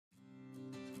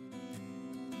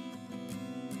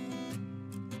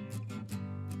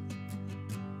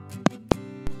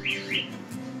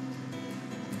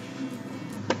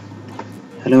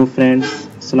Hello friends,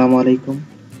 Assalamu alaikum.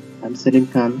 I'm Selim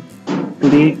Khan.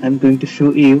 Today I'm going to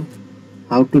show you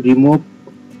how to remove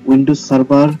Windows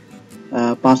Server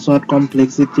password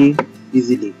complexity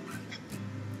easily.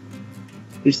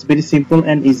 It's very simple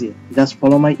and easy. Just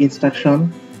follow my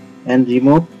instruction and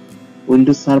remove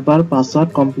Windows Server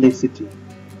password complexity.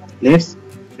 Let's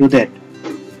do that.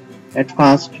 At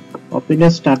first, open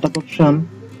a startup option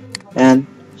and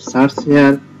search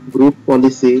here group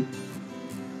policy.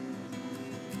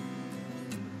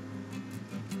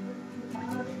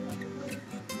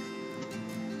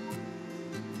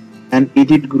 And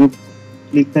edit group,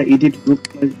 click the edit group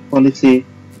policy,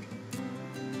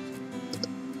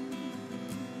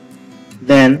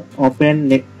 then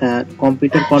open expand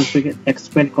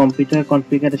computer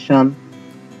configuration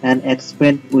and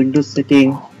expand Windows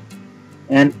setting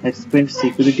and expand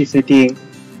security setting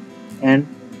and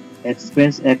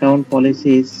expand account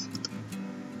policies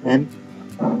and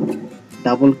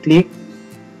double click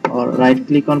or right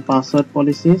click on password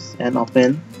policies and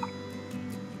open.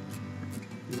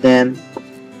 Then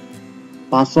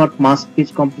password must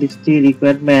meet complexity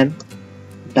requirement,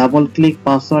 double click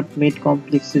password meet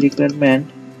complexity requirement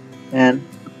and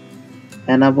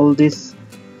enable this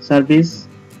service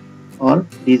or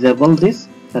disable this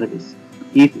service.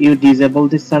 If you disable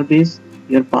this service,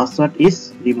 your password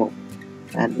is removed,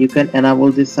 and you can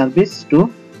enable this service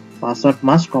to password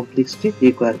must complexity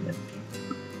requirement.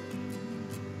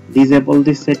 Disable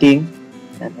this setting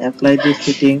and apply this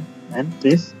setting and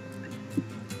press.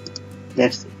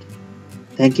 That's it.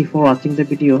 Thank you for watching the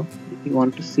video. If you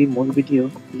want to see more video,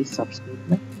 please subscribe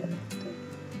my